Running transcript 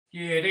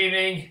Good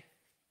evening.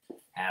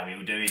 How are you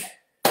all doing?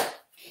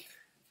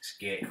 Let's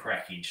get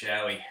cracking,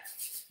 shall we?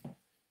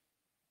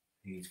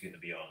 Who's going to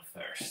be on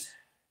first?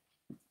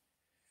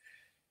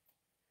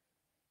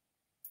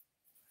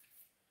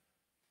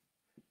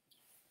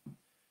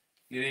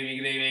 Good evening,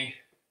 good evening.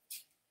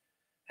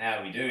 How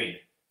are we doing?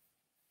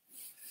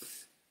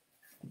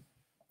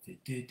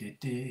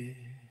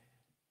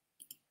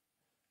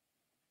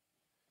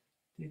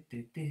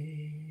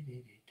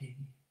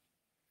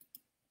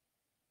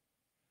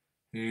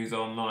 Who's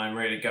online,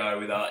 ready to go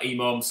with our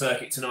EMOM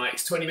circuit tonight?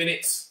 It's 20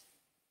 minutes.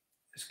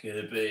 It's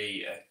going to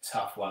be a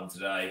tough one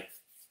today.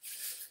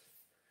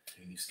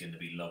 Who's going to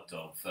be logged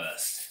on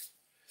first?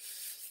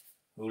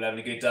 All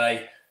having a good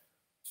day?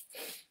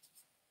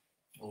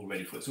 All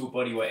ready for it. It's all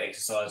bodyweight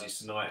exercises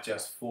tonight,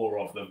 just 4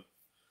 of them.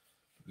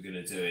 We're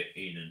going to do it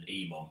in an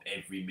EMOM,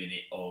 every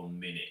minute on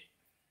minute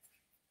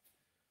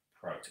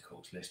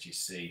protocols. Let's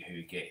just see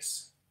who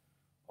gets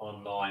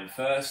online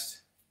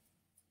first.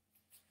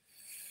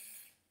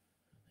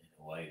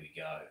 Away we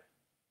go. A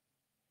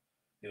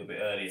little bit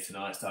earlier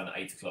tonight, starting at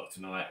 8 o'clock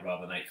tonight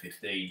rather than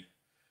 8:15.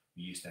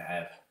 We used to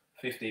have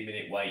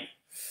 15-minute wait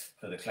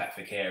for the clap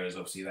for carers.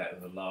 Obviously that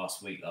was the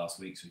last week,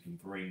 so we can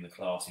bring the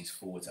classes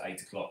forward to 8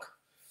 o'clock.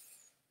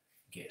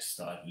 Get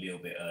started a little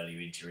bit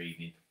earlier into your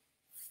evening.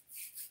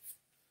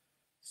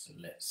 So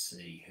let's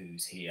see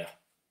who's here.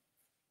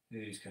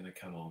 Who's going to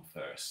come on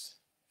first?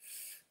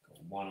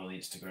 Got one on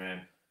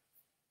Instagram.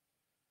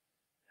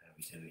 How are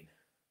we doing?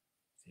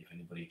 See if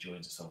anybody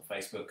joins us on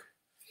Facebook.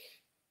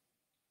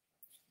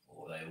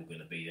 Or are they all going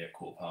to be there at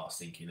 15:15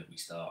 thinking that we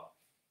start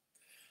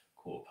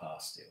 15:15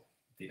 still?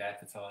 Did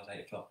advertise 8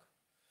 o'clock?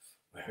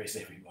 Where is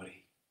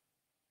everybody?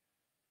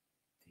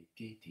 Just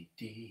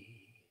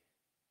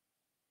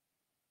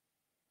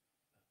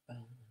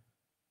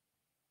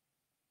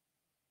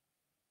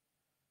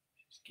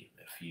give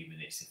them a few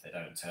minutes. If they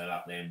don't turn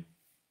up, then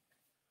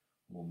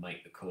we'll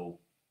make the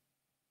call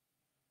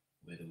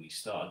whether we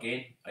start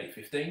again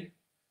 8:15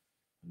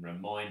 and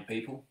remind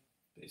people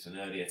that it's an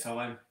earlier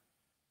time,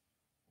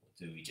 or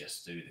do we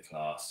just do the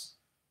class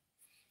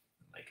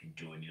and they can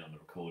join in on the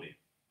recording?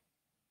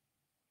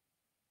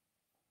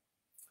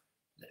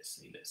 Let's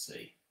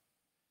see.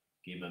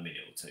 Give them a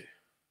minute or two.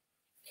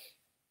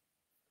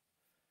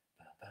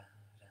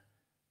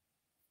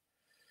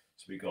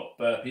 So we've got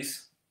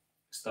burpees,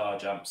 star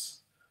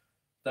jumps,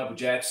 double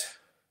jabs,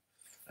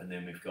 and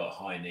then we've got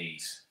high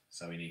knees.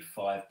 So we need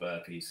 5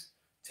 burpees,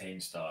 10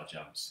 star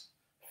jumps,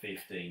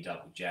 15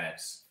 double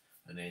jabs,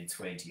 and then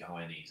 20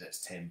 high knees.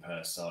 That's 10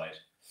 per side.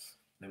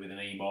 Then with an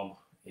EMOM,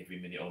 every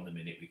minute on the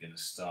minute, we're going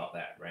to start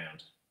that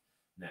round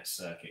in that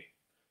circuit.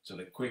 So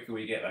the quicker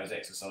we get those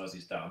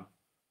exercises done,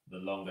 the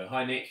longer.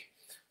 Hi Nick.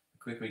 The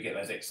quicker we get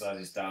those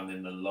exercises done,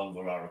 then the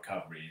longer our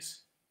recovery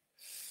is.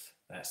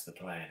 That's the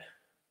plan.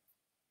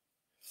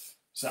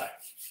 So,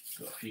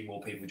 got a few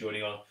more people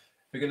joining on.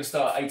 We're going to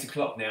start at 8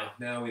 o'clock now.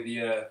 Now with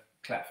the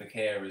clap for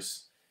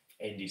carers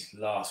ended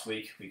last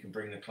week, we can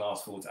bring the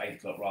class forward to 8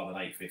 o'clock rather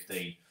than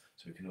 8:15,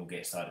 so we can all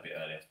get started a bit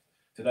earlier.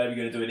 Today we're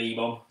going to do an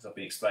EMOM, as I've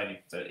been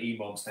explaining. So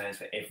EMOM stands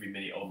for every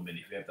minute on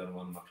minute. If we have done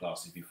one of my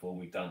classes before,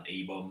 we've done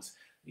EMOMs,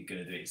 you're going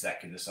to do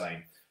exactly the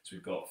same. So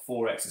we've got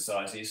 4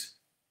 exercises.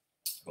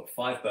 We've got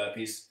 5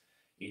 burpees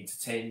into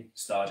 10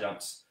 star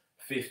jumps,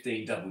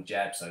 15 double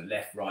jabs, so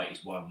left, right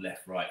is 1,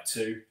 left, right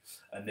 2.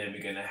 And then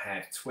we're going to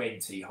have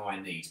 20 high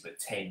knees, but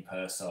 10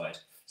 per side.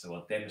 So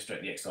I'll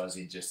demonstrate the exercise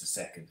in just a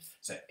second.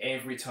 So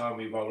every time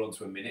we roll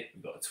onto a minute,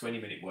 we've got a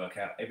 20-minute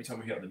workout. Every time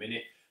we hit on the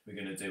minute, we're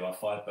going to do our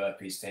 5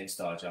 burpees, 10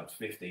 star jumps,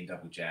 15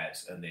 double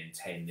jabs, and then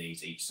 10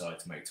 knees each side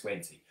to make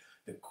 20.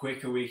 The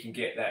quicker we can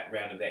get that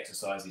round of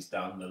exercises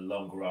done, the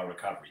longer our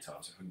recovery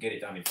time. So if we can get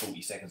it done in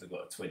 40 seconds, I've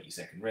got a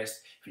 20-second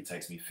rest. If it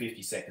takes me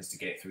 50 seconds to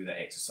get through that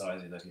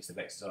exercise, in that list of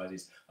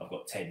exercises, I've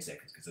got 10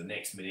 seconds, because the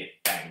next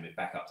minute, bang, we're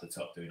back up to the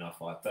top doing our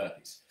 5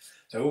 burpees.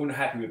 So all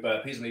happy with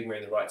burpees, I'm even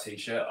wearing the right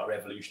t-shirt, our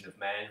evolution of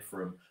man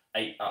from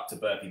 8 up to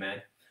burpee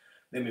man.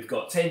 Then we've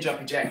got 10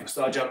 jumping jacks or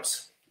star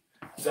jumps,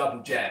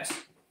 double jabs,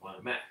 one on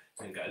the mat.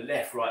 So we go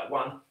left, right,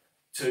 1,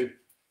 2,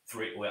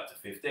 3, all the way up to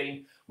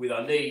 15. With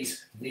our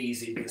knees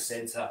in the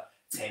centre,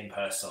 10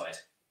 per side.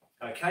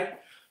 Okay,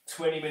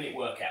 20-minute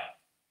workout.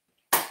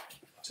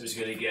 So it's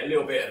going to get a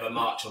little bit of a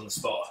march on the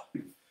spot,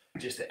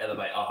 just to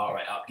elevate our heart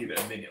rate up, give it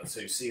a minute or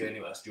two, see if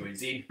anyone else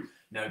joins in.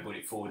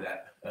 Nobody forward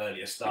at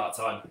earlier start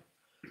time.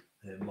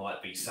 There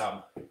might be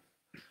some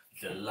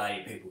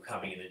delay, people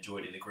coming in and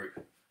joining the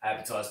group. I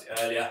advertised it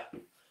earlier,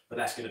 but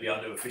that's going to be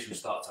our new official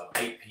start time,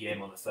 8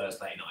 PM on a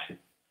Thursday night.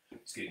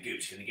 It's good. We're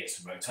just going to get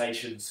some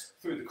rotations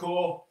through the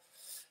core,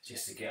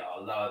 just to get our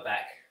lower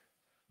back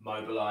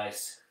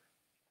mobilised,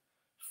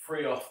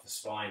 free off the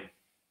spine.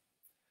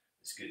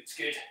 It's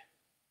good.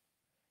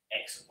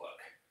 Excellent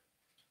work.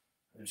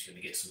 I'm just going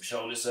to get some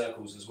shoulder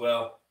circles as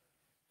well.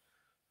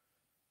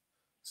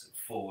 Some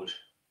forward,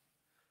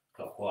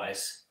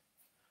 clockwise,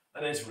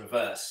 and then some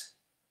reverse,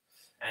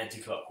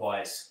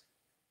 anti-clockwise.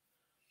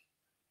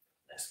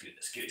 That's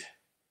good.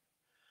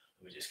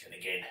 We're just going to,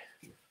 again,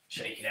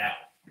 shake it out.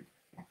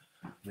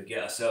 We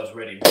get ourselves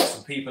ready. We've got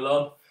some people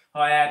on.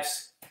 Hi,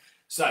 Abs.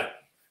 So,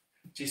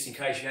 just in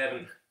case you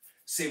haven't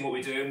seen what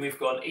we're doing, we've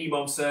got an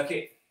EMOM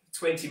circuit,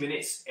 20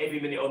 minutes,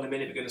 every minute on the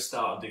minute we're going to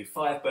start and do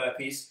 5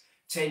 burpees,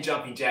 10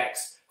 jumping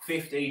jacks,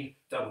 15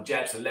 double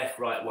jabs, so left,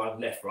 right,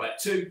 1, left, right,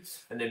 2,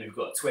 and then we've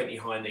got 20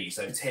 high knees,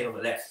 so 10 on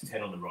the left,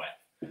 10 on the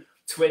right.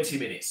 20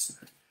 minutes.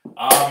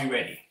 Are we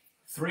ready?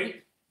 3,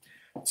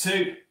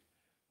 2,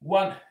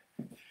 1.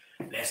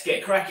 Let's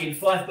get cracking.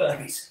 5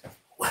 burpees.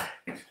 1,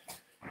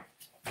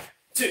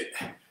 2,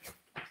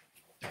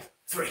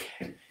 3,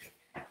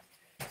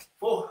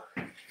 4.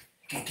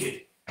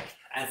 Good.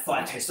 And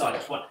 5, 10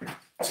 startups. 1,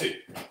 2,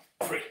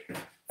 3,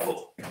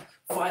 4,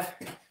 5,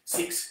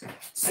 6,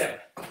 7,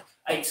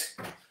 8,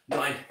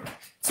 9,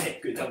 10.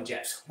 Good double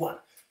jabs. 1,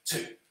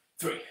 2,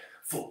 3,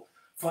 4,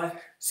 5,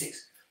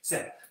 6,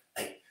 7,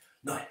 8,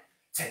 9,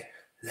 10,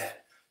 11,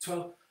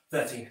 12,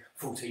 13,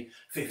 14,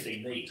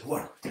 15. Knees.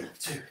 1,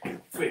 2,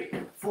 3,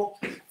 4,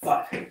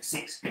 5,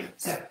 6,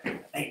 7,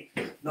 8,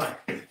 9,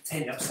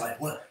 10. Other side.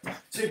 1,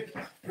 2,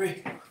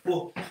 3,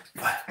 4,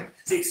 5,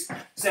 6,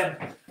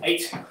 7,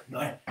 8,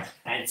 9,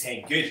 and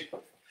 10. Good.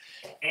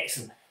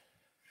 Excellent.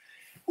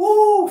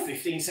 Woo!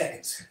 15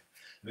 seconds.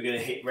 We're going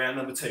to hit round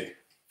number 2.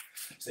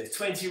 So there's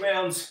 20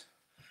 rounds,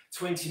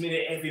 20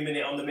 minute, every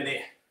minute on the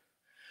minute.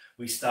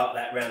 We start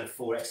that round of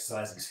 4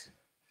 exercises.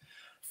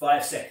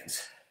 5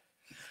 seconds.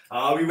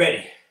 Are we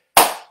ready?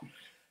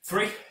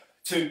 3,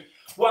 2,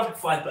 1,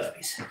 5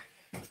 burpees.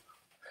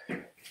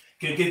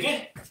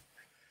 Good.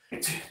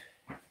 2,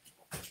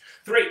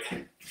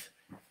 3,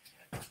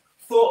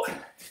 4,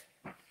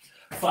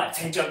 5,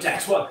 10 jump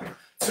jacks. 1,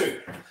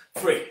 2,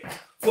 3,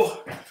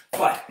 4,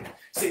 5,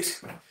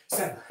 6,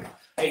 7,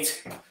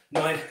 8,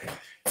 9,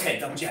 10.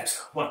 Double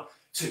jabs. 1,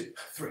 2,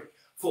 3,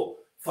 4,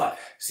 5,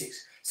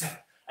 6, 7,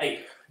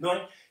 8,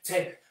 9,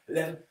 10,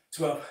 11,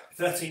 12,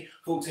 13,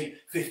 14,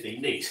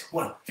 15. Knees.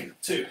 1,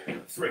 2,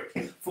 3,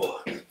 4,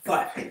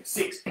 5,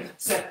 6,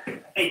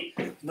 7,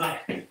 8,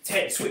 9,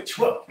 10. Switch.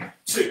 1,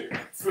 2,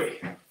 3,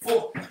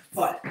 4,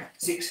 5,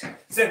 6,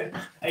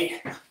 7,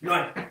 8,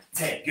 9,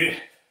 10.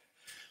 Good.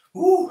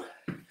 Woo.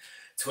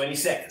 20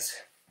 seconds.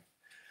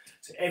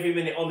 So every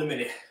minute on the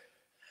minute.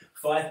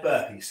 5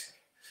 burpees.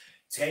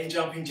 10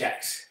 jumping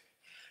jacks.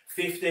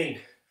 15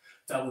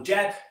 double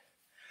jab.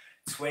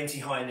 20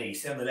 high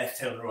knees. 10 on the left,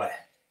 10 on the right.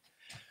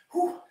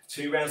 Whew.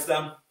 2 rounds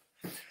done.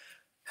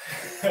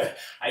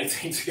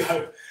 18 to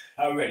go.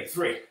 Are we ready?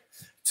 3,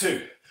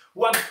 2,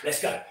 1.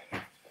 Let's go.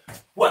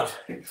 1,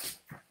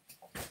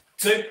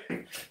 2,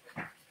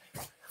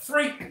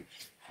 3,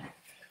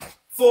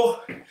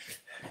 4,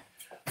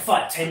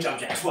 5. 10 jump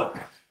jacks. 1,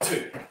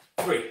 2,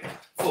 3,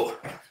 4,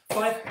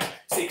 5,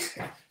 6,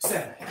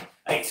 7,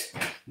 8,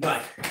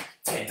 9,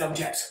 10. Double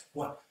jabs.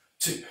 1,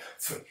 2,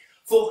 3,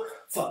 4,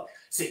 5,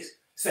 6,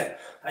 7,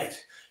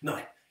 8,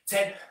 9,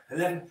 10,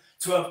 11,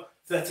 12,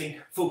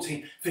 13,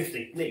 14,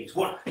 15. Knees.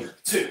 1,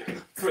 2,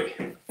 3,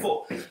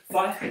 4,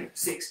 5,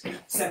 6,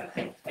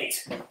 7,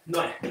 8,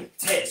 9,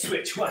 10.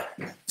 Switch. 1,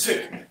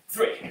 2,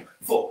 3,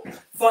 4,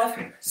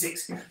 5,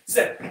 6,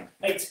 7,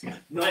 8,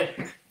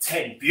 9,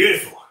 10.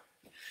 Beautiful.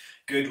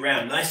 Good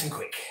round. Nice and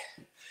quick.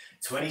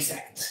 20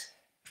 seconds.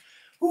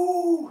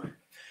 Woo.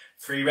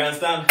 3 rounds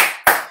done.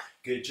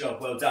 Good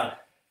job. Well done.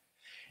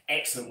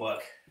 Excellent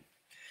work.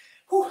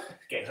 Woo.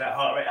 Get that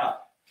heart rate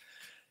up.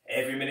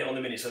 Every minute on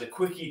the minute. So the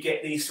quicker you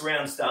get these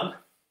rounds done,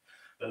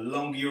 the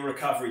longer your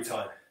recovery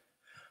time.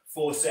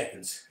 4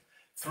 seconds.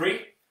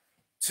 3,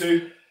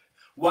 2,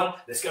 1.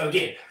 Let's go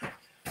again.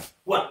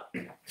 1,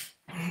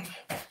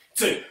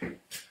 2,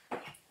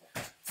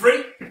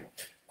 3,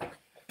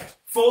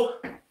 4,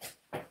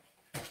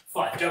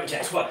 5. Jumping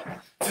jacks. 1,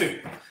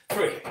 2,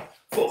 3,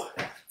 4,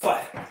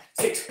 5,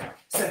 6,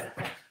 7,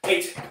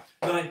 8,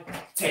 9,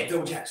 10.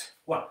 Double jacks.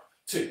 1,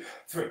 2,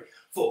 3,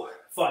 4,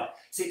 5,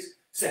 6,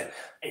 7,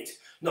 8,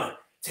 9,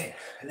 10,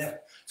 11,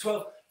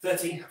 12,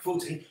 13,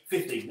 14,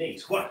 15.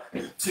 Knees. 1,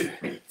 2,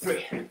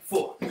 3,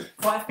 4,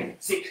 5,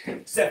 6,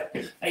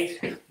 7,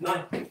 8,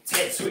 9,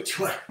 10. Switch.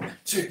 1,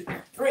 2,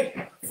 3,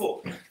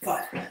 4,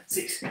 5,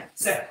 6,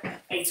 7,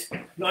 8,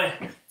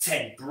 9,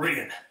 10.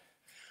 Brilliant.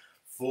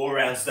 4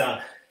 rounds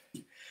done.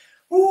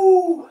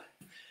 Woo!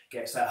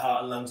 Gets that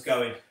heart and lungs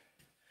going.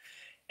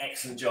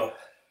 Excellent job.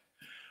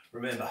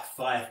 Remember,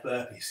 5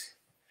 burpees,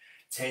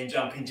 10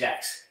 jumping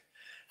jacks,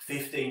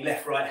 15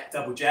 left, right,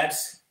 double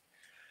jabs,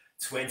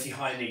 20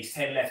 high knees,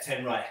 10 left,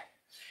 10 right.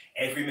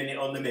 Every minute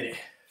on the minute.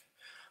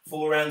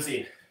 4 rounds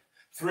in.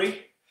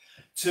 3,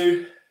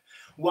 2,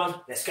 1.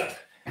 Let's go.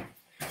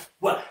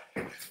 1,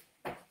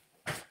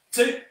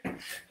 2,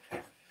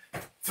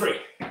 3,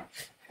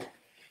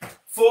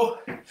 4.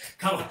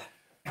 Come on.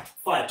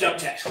 5 jump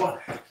jacks. 1,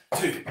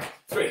 2,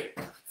 3,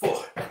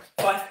 4,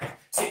 5,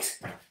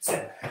 6,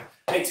 7,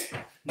 8,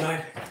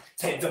 9,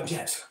 10. Double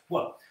jabs.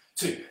 1,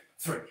 2,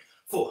 3,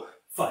 4,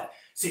 5,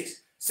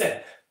 6,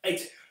 7,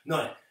 8,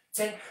 9,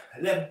 10,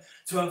 11,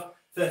 12,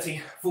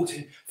 13,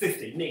 14,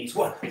 15. Knees.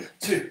 1,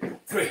 2,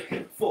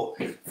 3, 4,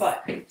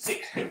 5,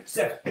 6,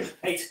 7,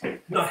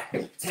 8,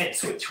 9, 10.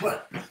 Switch. 1,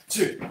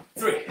 2,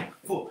 3,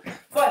 4,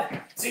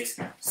 5, 6,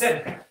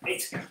 7,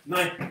 8,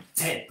 9,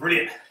 10.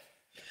 Brilliant.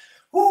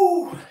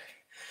 Woo!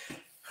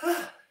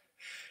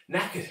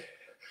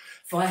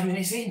 5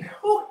 minutes in.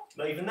 Whew,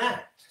 not even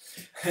that.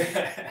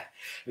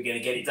 We're going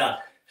to get it done.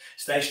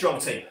 Stay strong,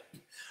 team.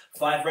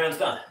 5 rounds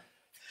done.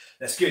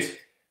 That's good.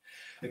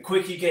 The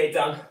quicker you get it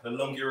done, the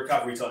longer your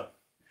recovery time.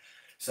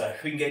 So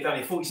if we can get it done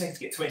in 40 seconds,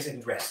 get 20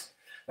 seconds rest.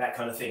 That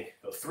kind of thing.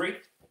 Got 3,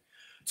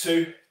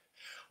 2,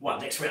 1.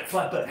 Next round,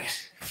 5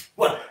 burpees.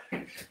 1,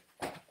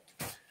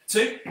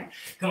 2,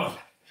 come on.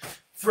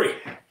 3,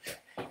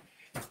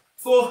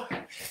 4,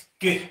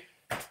 good.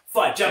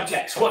 5 jump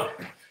jacks. 1,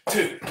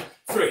 2,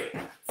 3,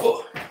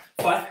 4,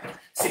 5,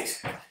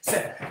 6,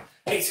 7,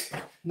 8,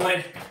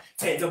 9,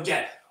 10. Double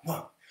jab.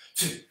 1,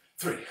 2,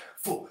 3,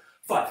 4,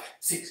 5,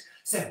 6,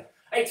 7,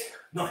 8,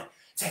 9,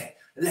 10,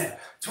 11,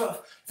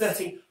 12,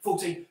 13,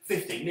 14,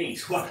 15.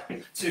 Knees. 1,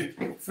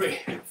 2, 3,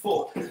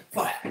 4,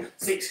 5,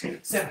 6,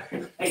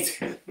 7,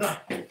 8, 9,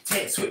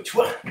 10. Switch.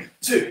 1,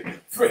 2,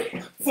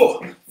 3,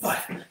 4,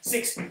 5,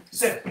 6,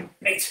 7,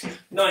 8,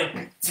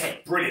 9, 10.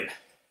 Brilliant.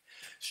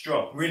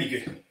 Strong. Really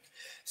good.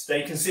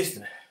 Stay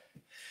consistent.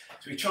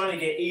 So we're trying to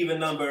get even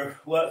number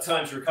of work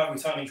times, recovery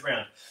time each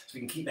round, so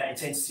we can keep that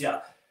intensity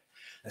up.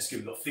 That's good.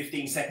 We've got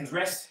 15 seconds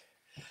rest.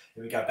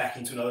 Then we go back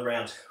into another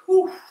round.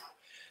 Whew.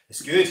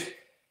 That's good.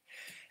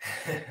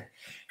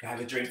 Have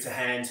a drink to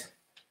hand.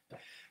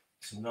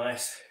 Some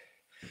nice,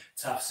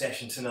 tough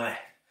session tonight.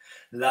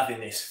 Loving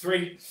this.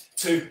 3,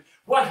 2,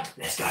 1.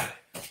 Let's go.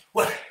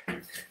 1,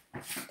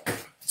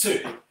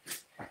 2,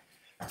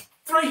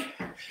 3,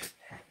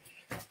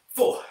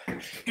 4.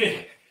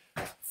 Good.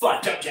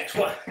 5 jump jacks.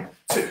 1,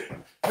 2,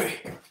 3,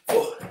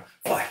 4,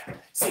 5,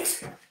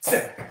 6,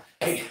 7,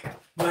 8,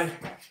 9,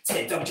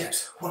 10. Double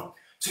jabs. 1,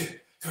 2,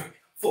 3,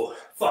 4,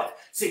 5,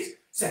 6,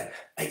 7,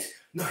 8,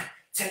 9,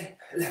 10,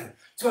 11,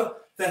 12,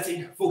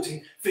 13,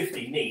 14,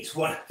 15. Knees.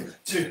 1,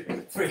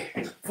 2, 3,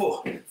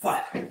 4,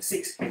 5,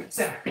 6,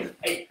 7,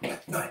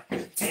 8, 9,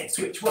 10.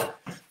 Switch. 1,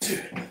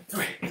 2,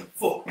 3,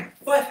 4,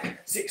 5,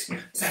 6,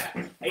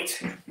 7,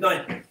 8,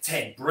 9,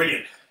 10.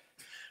 Brilliant.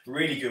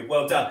 Really good.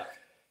 Well done.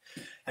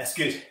 That's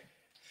good.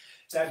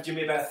 It's averaging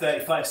me about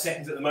 35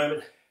 seconds at the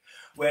moment.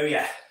 Where are we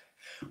at?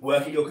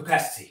 Work at your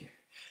capacity.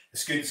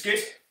 That's good. That's good.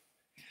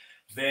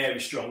 Very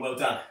strong. Well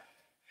done.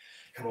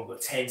 Come on, we've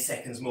got 10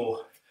 seconds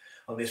more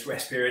on this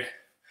rest period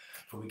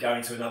before we go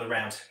into another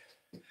round.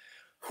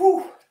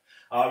 Whew.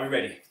 Are we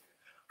ready?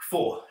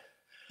 4,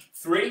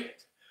 3,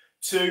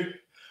 2,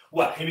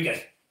 1. Here we go.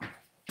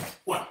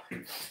 1,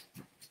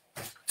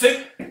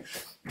 2,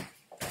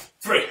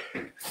 3,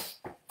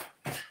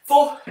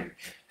 4,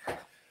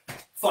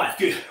 5.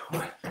 Good.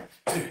 1,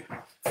 2,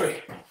 3,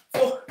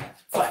 4,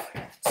 5,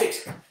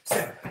 6,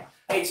 7,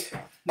 8,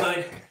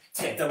 9,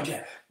 10. Double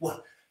jab. 1,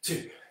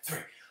 2, 3,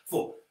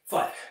 4,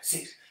 5,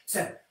 6,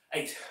 7,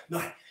 8,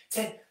 9,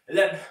 10,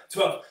 11,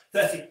 12,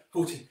 13,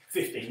 14,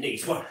 15.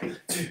 Knees. 1,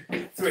 2,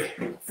 3,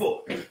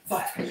 4,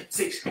 5,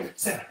 6,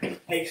 7,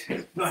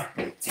 8,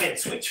 9, 10.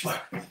 Switch. 1,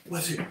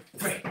 2,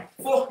 3,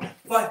 4,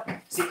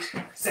 5, 6,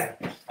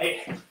 7, 8,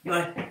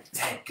 9,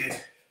 10. Good.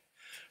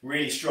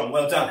 Really strong.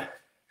 Well done.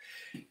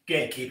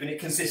 Again, keeping it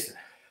consistent.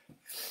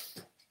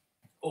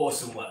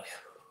 Awesome work.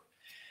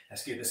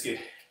 That's good. That's good.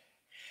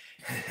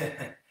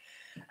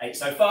 8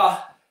 so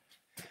far.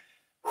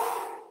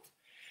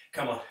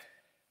 Come on.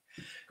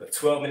 Got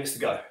 12 minutes to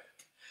go.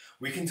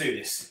 We can do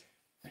this.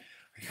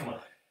 Come on.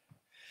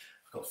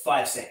 I've got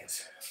 5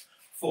 seconds.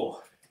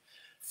 4,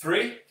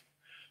 3,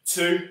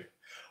 2,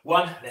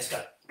 1. Let's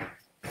go.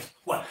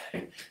 1,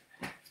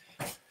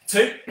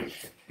 2,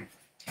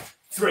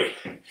 3,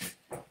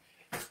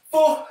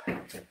 4,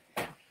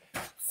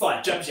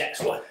 5. Jump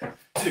jacks. 1,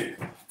 2,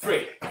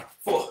 3,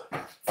 4,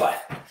 5,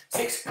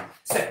 6,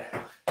 7,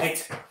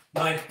 8,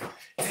 9,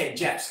 10.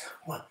 Jabs.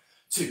 1,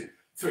 2,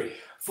 3,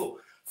 4,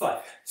 5,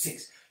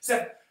 6,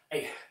 7,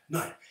 8,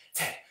 9,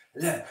 10,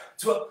 11,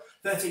 12,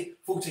 13,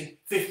 14,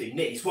 15.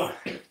 Knees. 1,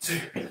 2,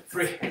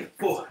 3,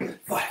 4,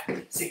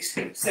 5, 6,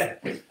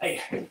 7,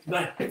 8,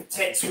 9,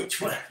 10.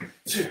 Switch. 1,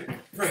 2,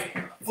 3,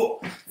 4,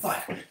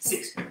 5,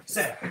 6,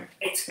 7,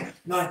 8,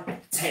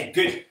 9, 10.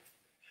 Good.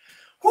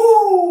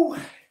 Woo!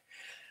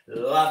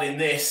 Loving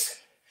this.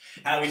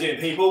 How are we doing,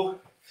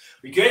 people?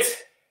 We good?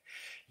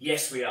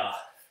 Yes, we are.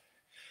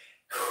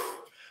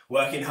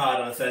 Working hard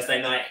on a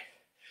Thursday night.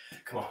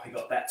 Come on, we've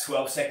got about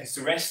 12 seconds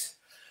to rest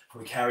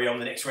before we carry on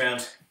the next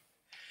round.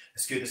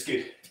 That's good, that's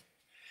good.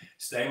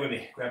 Stay with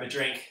me. Grab a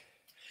drink.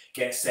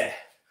 Get set.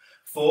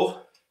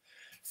 4,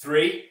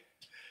 3,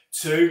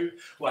 2,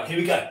 1. Here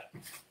we go.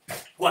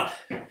 1,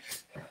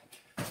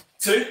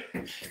 2,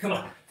 come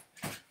on.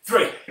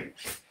 3,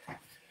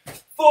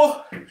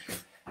 4,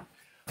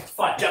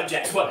 5. Jump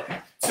jacks. 1,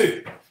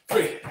 2,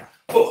 3,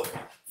 4,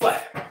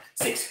 5,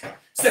 6,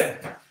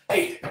 7,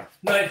 8,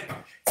 9,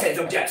 10.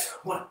 Double jabs.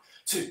 1,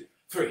 2,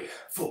 3,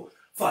 4,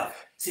 5,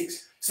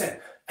 6, 7,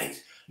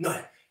 8,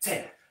 9,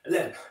 10,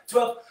 11,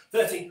 12,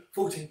 13,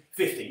 14,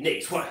 15.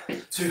 Knees. 1,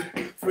 2,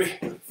 3,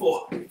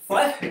 4,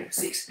 5,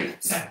 6,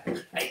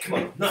 7, 8. Come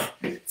on.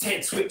 9,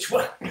 10. Switch.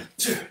 1,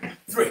 2,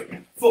 3,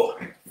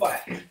 4,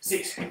 5,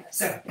 6,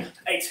 7,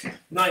 8,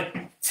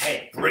 9,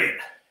 10.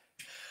 Brilliant.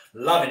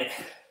 Loving it.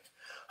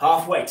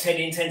 Halfway. 10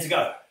 in, 10 to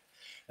go.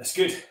 That's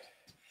good.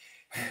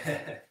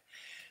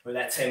 With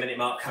that 10-minute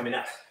mark coming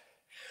up.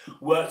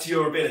 Work to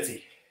your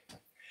ability.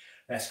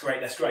 That's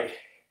great, that's great.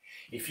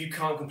 If you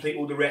can't complete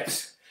all the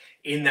reps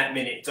in that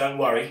minute, don't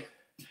worry.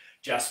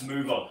 Just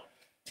move on.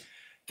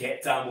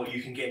 Get done what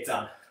you can get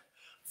done.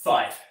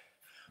 5,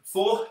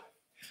 4,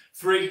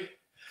 3,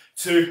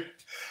 2,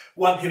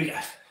 1. Here we go.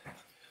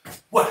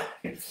 1,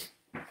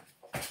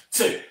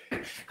 2,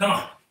 come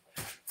on.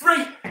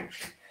 3,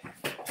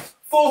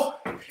 4,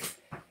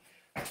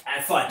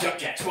 and 5. Jump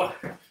jacks. 1,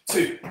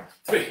 2,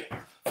 3,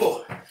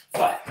 4,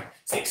 5,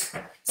 6,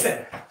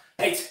 7,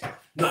 8,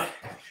 9,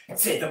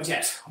 10. Double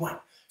jacks. 1,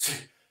 2,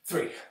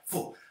 3,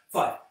 4,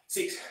 5,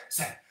 6,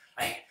 7,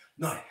 8,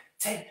 9,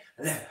 10,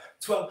 11,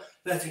 12,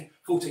 13,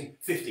 14,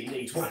 15.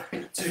 Knees. 1,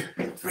 2,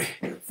 3,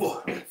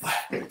 4,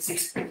 5,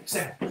 6,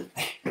 7,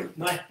 8,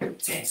 9,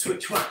 10.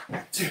 Switch. 1,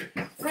 2,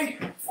 3,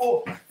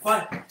 4,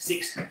 5,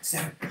 6,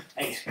 7,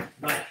 8,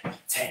 9,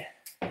 10.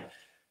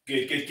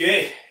 Good, good,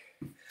 good.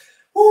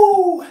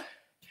 Woo!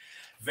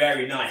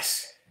 Very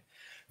nice.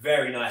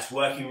 Very nice.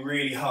 Working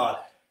really hard.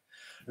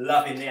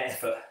 Loving the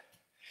effort.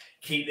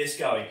 Keep this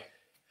going.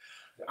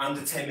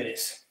 Under 10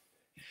 minutes.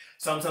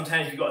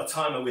 Sometimes you've got a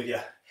timer with you,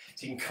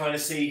 so you can kind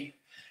of see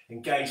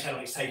and gauge how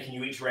long it's taking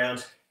you each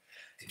round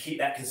to keep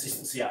that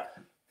consistency up.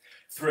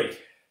 3,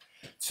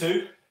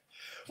 2,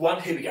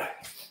 1. Here we go.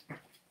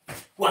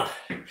 1,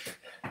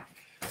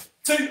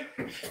 2,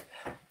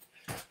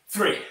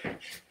 3,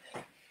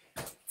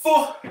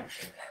 4,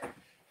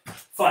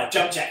 5.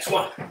 Jump jacks.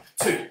 1,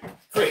 2,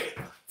 3,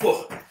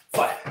 4,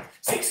 5,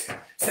 6,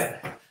 7,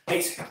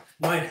 8,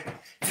 9,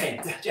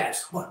 10.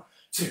 Jabs. 1,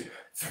 2,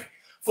 3,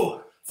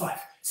 4, 5,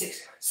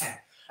 6, 7,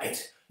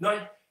 8,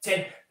 9,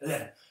 10,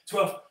 11,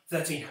 12,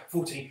 13,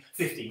 14,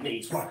 15.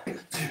 Knees. 1,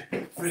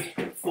 2, 3,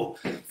 4,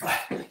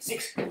 5,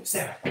 6,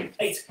 7,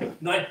 8,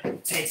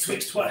 9, 10.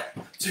 Switched. 1,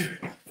 2,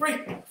 3,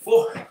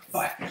 4,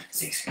 5,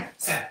 6,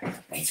 7,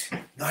 8,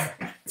 9,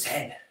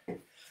 10.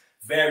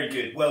 Very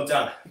good. Well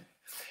done.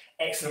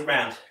 Excellent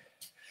round.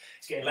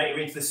 It's getting later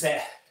into the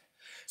set,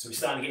 so we're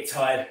starting to get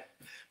tired,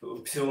 but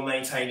we're still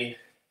maintaining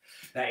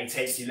that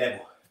intensity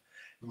level.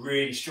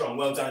 Really strong.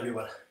 Well done,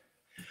 everyone.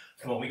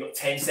 Come on, we've got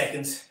 10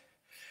 seconds,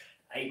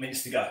 8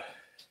 minutes to go.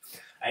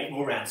 8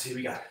 more rounds. Here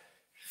we go.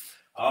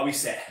 Are we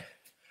set?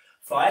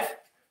 5,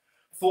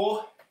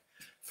 4,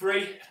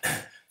 3,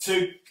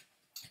 2,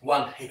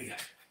 1. Here we go.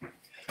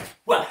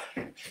 1,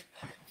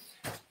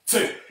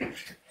 2,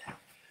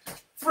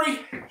 3,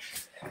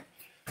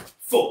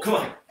 4. Come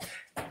on.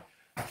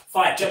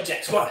 5. Jump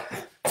jacks. 1,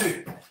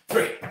 2,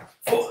 3,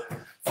 4,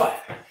 5,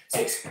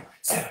 6,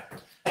 7,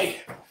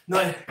 8,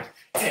 9,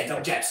 10.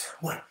 Double jabs.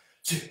 1,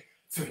 2,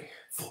 3,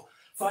 4,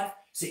 5,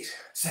 6,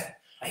 7,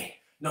 8,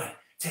 9,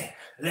 10,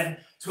 11,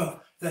 12,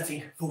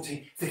 13,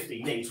 14,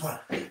 15. Knees. 1,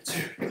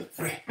 2,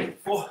 3,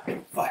 4,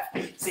 5,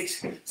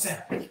 6,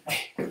 7,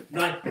 8,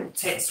 9,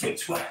 10.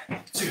 Switch. 1,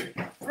 2,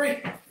 3,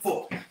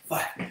 4,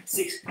 5,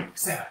 6,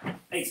 7,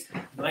 8,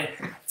 9,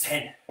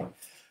 10.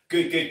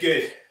 Good, good,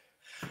 good.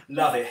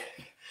 Love it.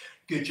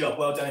 Good job.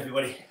 Well done,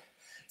 everybody.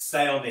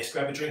 Stay on this.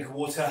 Grab a drink of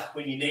water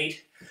when you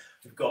need.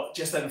 We've got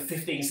just over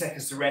 15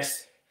 seconds to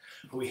rest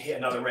before we hit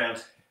another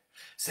round.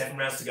 7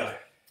 rounds to go.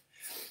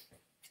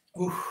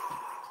 Ooh.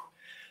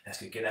 That's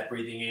good. Get that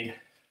breathing in.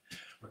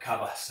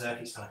 Recover.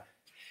 Circuits time.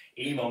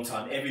 EMOM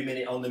time. Every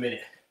minute on the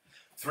minute.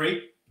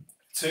 3,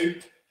 2,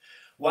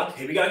 1.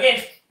 Here we go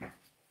again.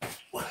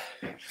 1,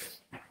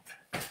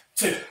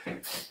 2,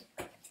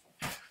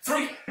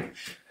 3,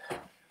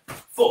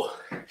 4,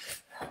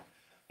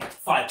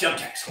 5. Jump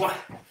jacks. 1,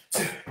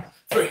 2,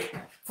 3,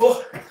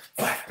 4,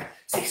 5,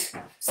 6,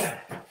 7,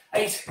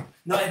 8,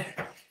 9,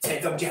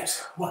 10. Double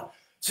jabs. 1,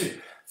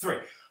 2, 3,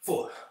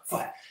 4,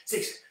 5,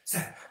 6,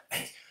 7,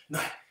 8,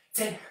 9,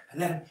 10,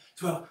 11,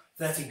 12,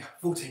 13,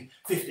 14,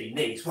 15.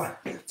 Knees. 1,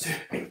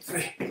 2,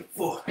 3,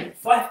 4,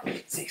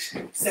 5, 6,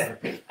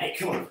 7, 8.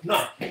 Come on.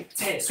 9,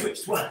 10.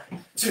 Switched. 1,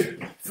 2,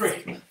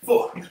 3,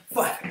 4,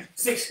 5,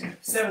 6,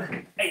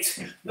 7,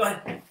 8,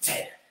 9,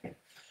 10.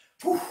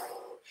 Whew.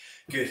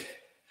 Good.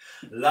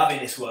 Loving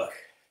this work.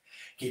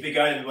 Keep it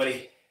going,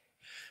 everybody.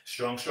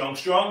 Strong, strong,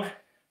 strong.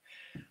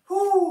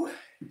 Whew.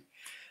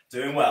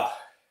 Doing well.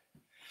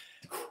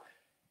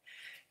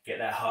 Get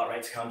that heart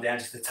rate to come down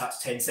just a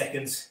touch. 10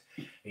 seconds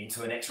into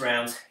the next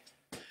round.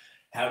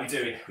 How are we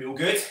doing? We all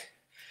good?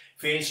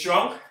 Feeling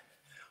strong?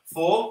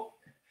 4,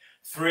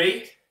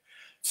 3,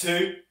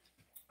 2,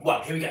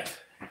 1. Here we go.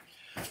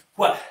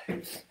 1,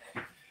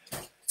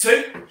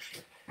 2,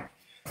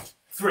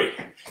 3,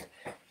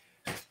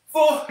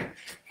 4.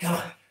 Come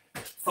on.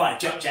 5.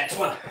 Jump jacks.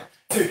 1,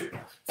 2,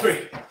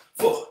 3,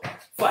 4,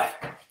 5,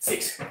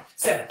 6,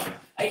 7,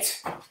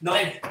 8,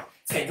 9,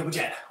 10. Double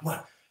jab. 1,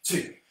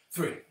 2,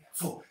 3,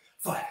 4,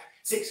 5,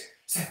 6,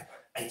 7,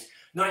 8,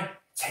 9,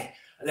 10,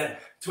 11,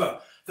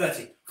 12,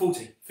 13,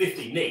 14,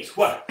 15. Knees.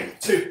 1,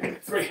 2,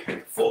 3,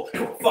 4,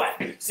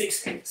 5,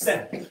 6,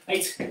 7,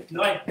 8,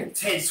 9,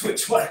 10.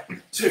 Switch. 1,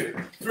 2,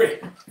 3,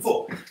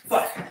 4,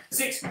 5,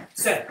 6,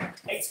 7,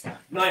 8,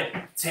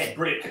 9, 10.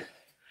 Brilliant.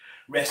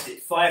 Rest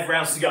it. 5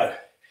 rounds to go.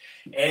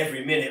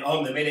 Every minute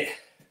on the minute.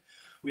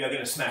 we are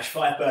going to smash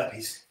 5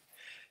 burpees,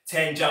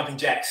 10 jumping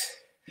jacks,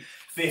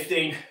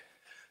 15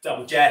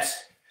 double jabs,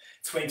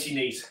 20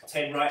 knees,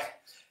 10 right,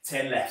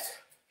 10 left,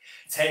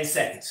 10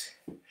 seconds.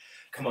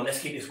 Come on, let's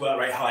keep this work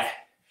rate high.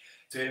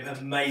 Doing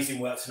amazing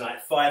work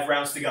tonight. 5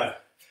 rounds to go.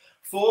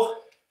 4,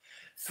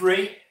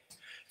 3,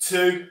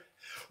 2,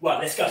 1.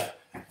 Let's go.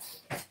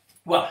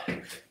 1.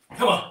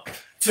 Come on.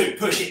 2.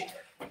 Push it.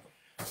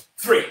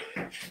 3,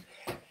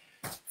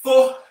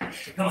 4.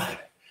 Come on.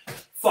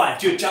 5.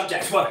 Do jump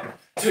jacks. 1,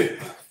 2,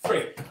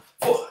 3,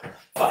 4,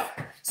 5,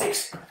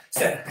 6,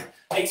 7,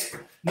 8,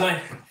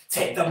 9,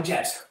 10. Double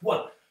jabs.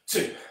 1,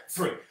 2,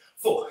 3,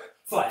 4,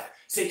 5,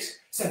 6,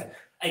 7,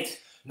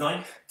 8,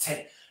 9,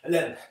 10,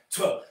 11,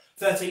 12,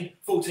 13,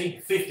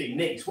 14, 15.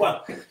 Knees.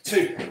 1,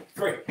 2,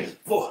 3,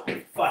 4,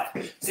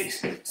 5,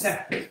 6,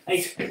 7,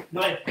 8,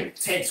 9,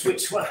 10.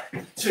 Switch. 1,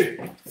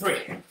 2, 3,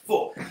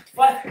 4,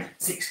 5,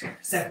 6,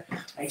 7,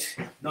 8,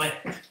 9,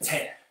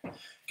 10.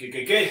 Good,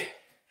 good, good.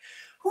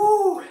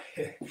 Woo.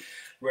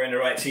 Wearing the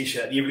right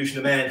t-shirt. The evolution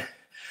of man.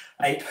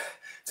 Ape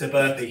to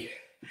burpee.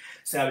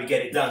 That's how we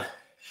get it done.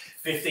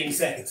 15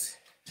 seconds.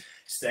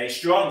 Stay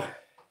strong.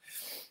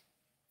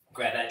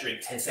 Grab that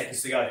drink. 10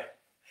 seconds to go.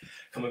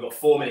 Come on, we've got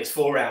 4 minutes,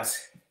 4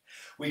 rounds.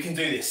 We can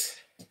do this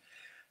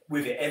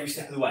with it every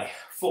step of the way.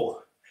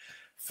 4,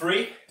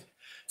 3,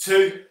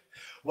 2,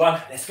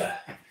 1. Let's go.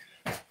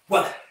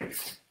 1,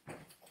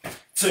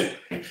 2,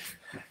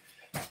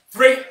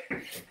 3,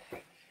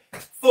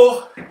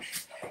 4,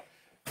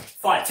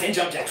 5. 10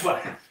 jump jacks.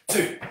 1,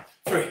 2,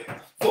 3,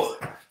 4,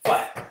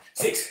 5,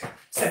 6,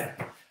 7,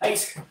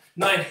 8,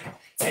 9,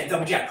 10.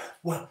 Double jab.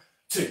 1,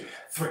 2,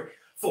 3,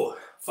 4,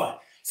 5,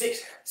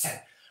 6, 7,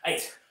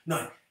 8,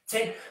 9,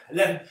 10,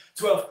 11,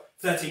 12,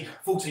 13,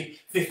 14,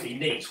 15.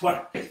 Knees.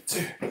 1,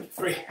 2,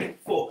 3,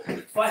 4,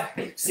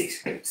 5,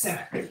 6,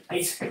 7,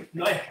 8,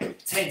 9,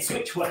 10.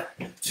 Switch. 1,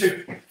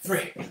 2,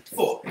 3,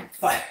 4,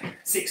 5,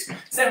 6,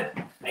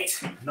 7,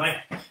 8, 9,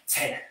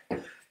 10.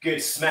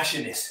 Good.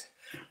 Smashing this.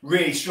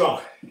 Really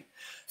strong.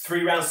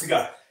 3 rounds to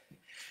go.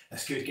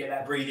 That's good. Get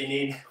that breathing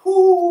in.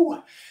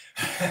 Woo.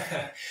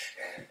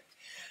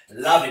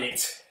 Loving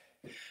it.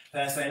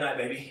 Thursday night,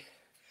 baby.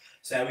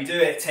 So how we do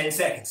it. 10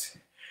 seconds.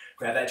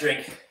 Grab that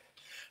drink.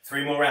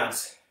 3 more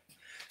rounds.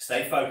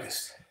 Stay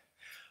focused.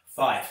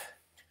 5,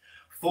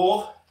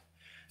 4,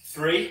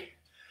 3,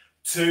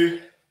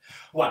 2,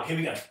 1. Here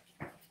we go.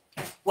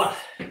 1,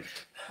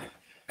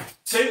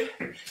 2,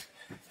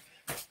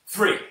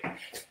 3,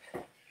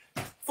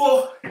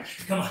 4.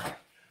 Come on.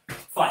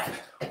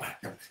 5.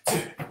 1,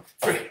 2,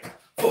 3,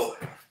 4,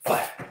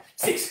 5,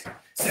 6,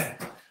 7,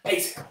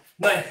 8,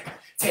 9,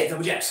 10.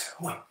 Double jabs.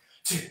 1,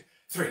 2,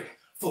 3,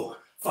 4,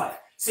 5,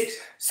 6,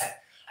 7,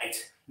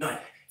 8, 9,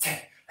 10,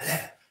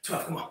 11,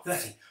 12, come on,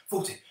 13,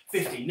 14,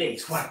 15.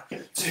 Knees. 1,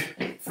 2,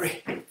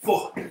 3,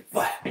 4,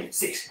 5,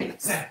 6,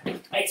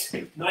 7,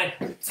 8,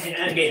 9, 10.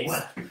 And again.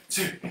 1,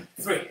 2,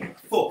 3,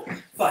 4,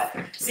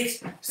 5,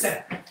 6,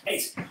 7,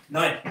 8,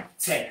 9,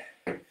 10.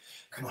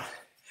 Come on.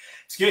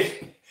 It's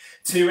good.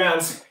 2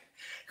 rounds.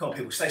 Come on,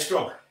 people, stay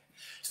strong.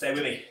 Stay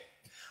with me.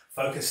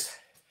 Focused.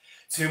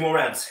 2 more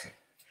rounds.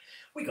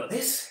 We got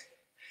this.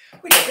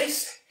 We got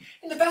this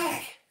in the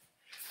bag.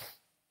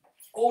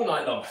 All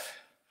night long.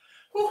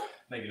 Whew,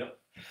 maybe not.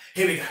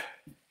 Here we go.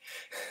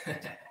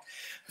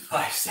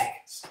 5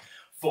 seconds.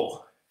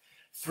 4,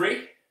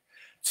 3,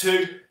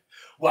 2,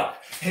 1.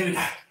 Here we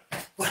go.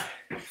 1,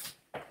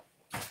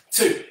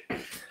 2,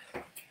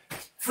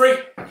 3.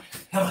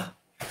 Come on.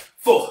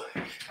 4,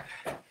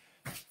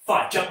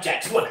 5. Jump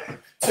jacks. 1,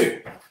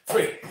 2,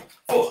 3,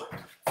 4,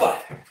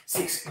 5,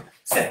 6,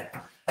 7,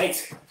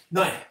 8,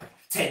 9,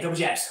 10. Double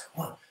jabs.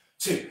 1,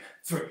 2,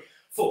 3,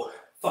 4,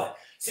 5,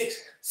 6,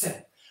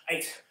 7,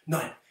 8,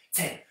 9,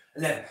 10,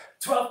 11,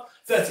 12,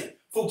 13,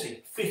 14,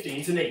 15.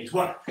 Into knees.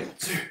 1,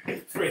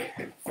 2, 3,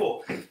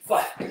 4,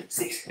 5,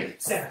 6,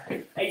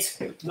 7,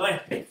 8, 9,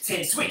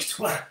 10. Switched.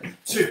 1,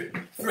 2,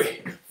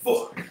 3,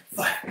 4,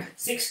 5,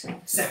 6,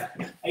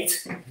 7,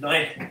 8,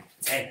 9,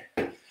 10.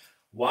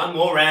 1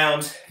 more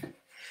round.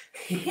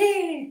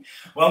 1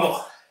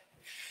 more.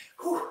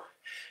 Whew.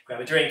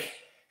 Grab a drink.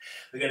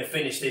 We're going to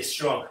finish this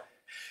strong.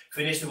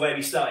 Finish the way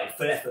we started.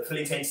 Full effort, full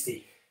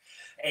intensity.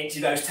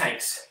 Empty those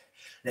tanks.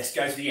 Let's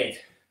go to the end.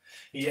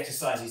 These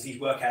exercises, these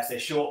workouts, they're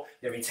short,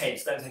 they're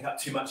intense. Don't take up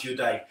too much of your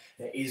day.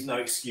 There is no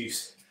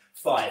excuse.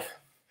 5,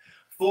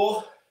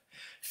 4,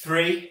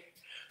 3,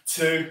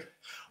 2,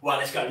 1.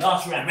 Let's go.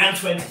 Last round, round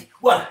 20.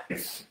 1,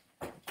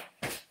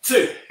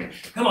 2,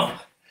 come on.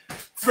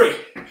 3,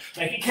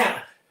 make it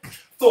count.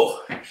 4,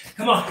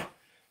 come on.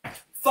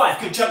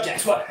 5, good jump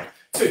jacks. 1,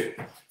 2,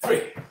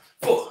 3,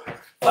 4,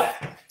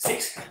 5,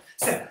 6,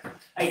 7,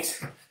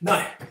 8,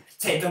 9,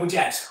 10. Double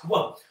jabs.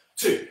 1,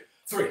 2,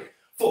 3,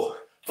 4,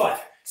 5,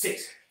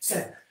 6,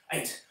 7,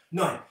 8,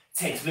 9,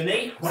 10. To the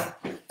knee. 1,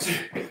 2,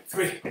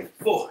 3,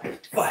 4,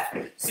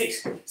 5,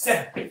 6,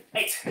 7,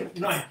 8,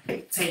 9,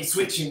 10.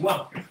 Switching.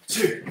 1,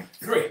 2,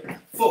 3,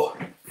 4,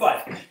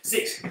 5,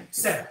 6,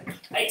 7,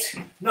 8,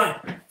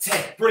 9,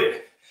 10.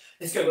 Brilliant.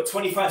 Let's go. We've got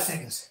 25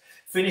 seconds.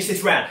 Finish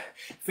this round.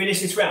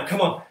 Finish this round.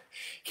 Come on.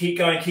 Keep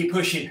going, keep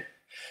pushing.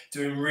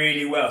 Doing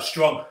really well,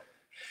 strong.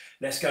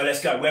 Let's go,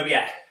 let's go. Where are we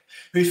at?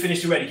 Who's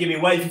finished already? Give me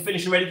a wave if you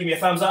finished already. Give me a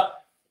thumbs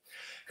up.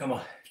 Come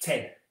on,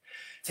 10.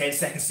 10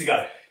 seconds to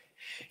go.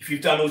 If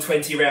you've done all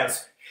 20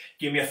 rounds,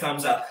 give me a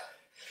thumbs up.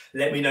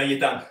 Let me know you're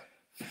done.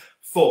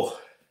 4,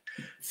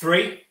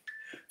 3,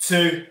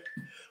 2,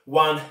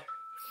 1.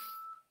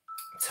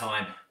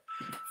 Time.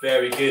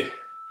 Very good.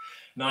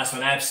 Nice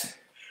one, abs.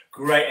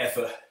 Great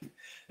effort.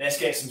 Let's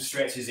get some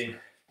stretches in.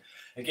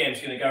 Again, I'm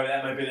just going to go with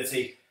that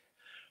mobility.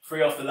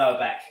 Free off the lower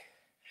back.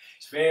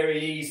 It's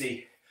very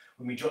easy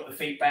when we drop the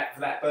feet back for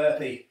that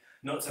burpee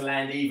not to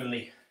land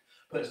evenly.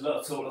 Puts a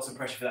lot of torque, lots of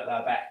pressure for that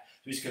lower back.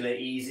 So we're just going to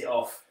ease it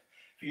off.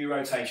 A few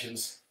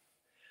rotations.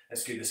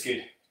 That's good, that's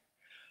good.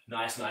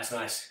 Nice, nice,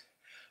 nice.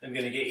 I'm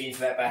going to get into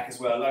that back as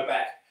well. Low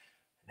back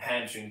and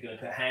hamstring. We're going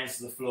to put hands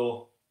to the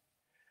floor.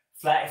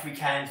 Flat if we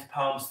can,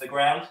 palms to the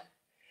ground.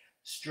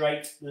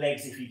 Straight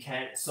legs if you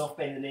can. Soft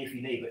bend the knee if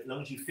you need, but as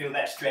long as you feel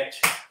that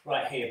stretch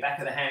right here, back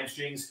of the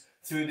hamstrings,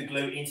 through the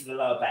glute, into the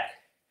lower back.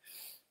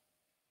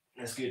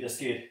 That's good, that's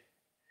good.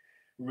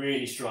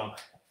 Really strong.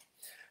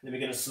 Then we're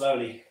going to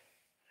slowly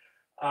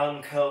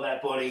uncurl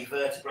that body,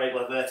 vertebrae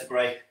by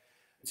vertebrae,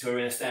 until we're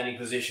in a standing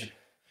position.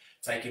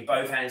 Taking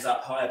both hands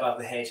up high above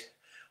the head.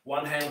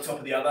 One hand on top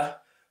of the other,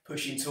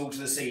 pushing tall to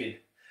the ceiling.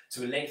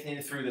 So we're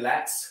lengthening through the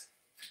lats.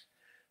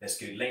 That's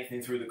good,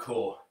 lengthening through the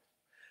core.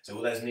 So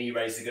all those knee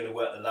raises are going to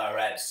work the lower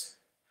abs.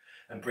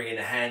 And bringing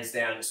the hands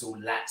down, it's all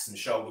lats and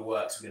shoulder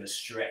work, so we're going to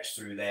stretch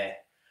through there.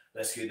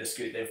 That's good, that's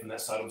good. Then from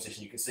that side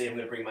position, you can see I'm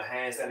going to bring my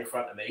hands down in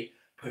front of me,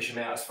 push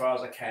them out as far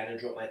as I can and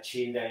drop my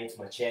chin down into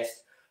my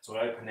chest. So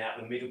I open out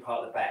the middle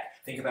part of the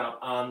back. Think about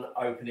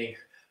unopening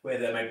where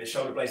maybe the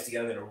shoulder blades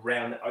together and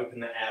around that, open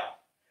that out.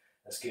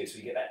 That's good, so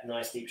you get that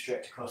nice deep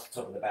stretch across the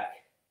top of the back.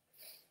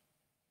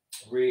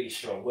 Really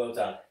strong, well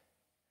done.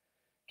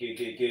 Good,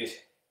 good, good.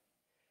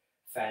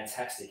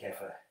 Fantastic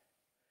effort.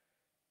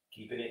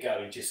 Keeping it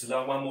going, just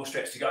one more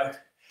stretch to go.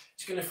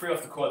 Just going to free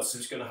off the quads, so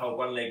just going to hold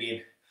one leg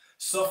in.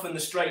 Soften the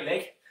straight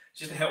leg,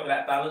 just to help with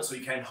that balance, so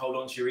you can hold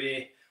on to your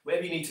ear.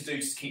 Whatever you need to do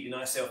just to keep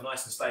yourself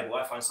nice and stable.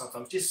 I find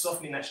sometimes just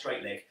softening that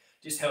straight leg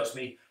just helps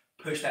me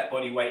push that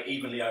body weight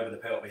evenly over the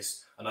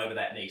pelvis and over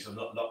that knee, so I'm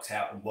not locked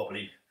out and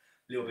wobbling.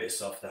 A little bit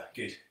softer,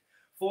 good.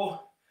 4,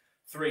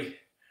 3,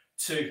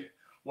 2,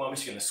 1. We're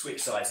just going to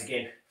switch sides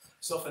again.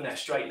 Soften that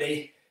straight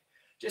leg,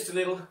 just a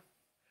little.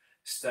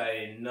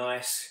 Stay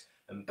nice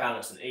and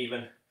balanced and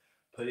even.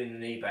 Pulling the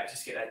knee back,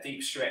 just get that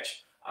deep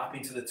stretch up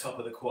into the top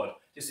of the quad.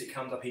 Just so it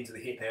comes up into the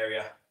hip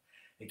area.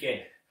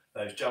 Again,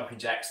 those jumping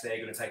jacks there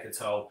are going to take a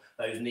toll.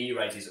 Those knee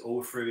raises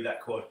all through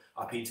that quad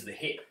up into the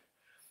hip.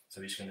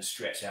 So we're just going to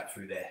stretch out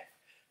through there.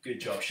 Good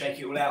job. Shake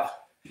it all out.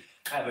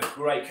 Have a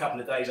great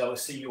couple of days. I will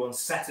see you on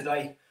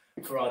Saturday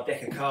for our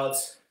deck of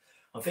cards.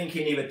 I'm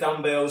thinking either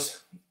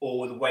dumbbells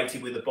or the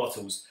weighted with the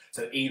bottles.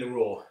 So either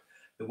or.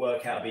 The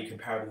workout will be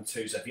comparable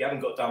too. So if you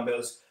haven't got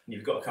dumbbells and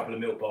you've got a couple of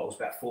milk bottles,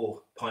 about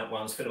 4 pint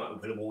ones, fill them up with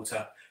a bit of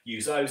water,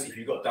 use those. If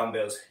you've got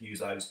dumbbells,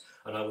 use those.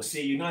 And I will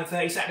see you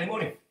 9:30 Saturday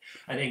morning.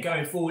 And then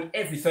going forward,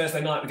 every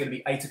Thursday night, we're going to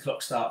be 8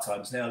 o'clock start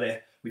times. Now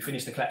we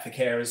finished the clap for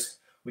carers,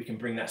 we can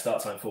bring that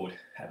start time forward.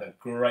 Have a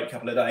great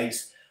couple of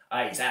days.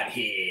 It's out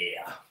here.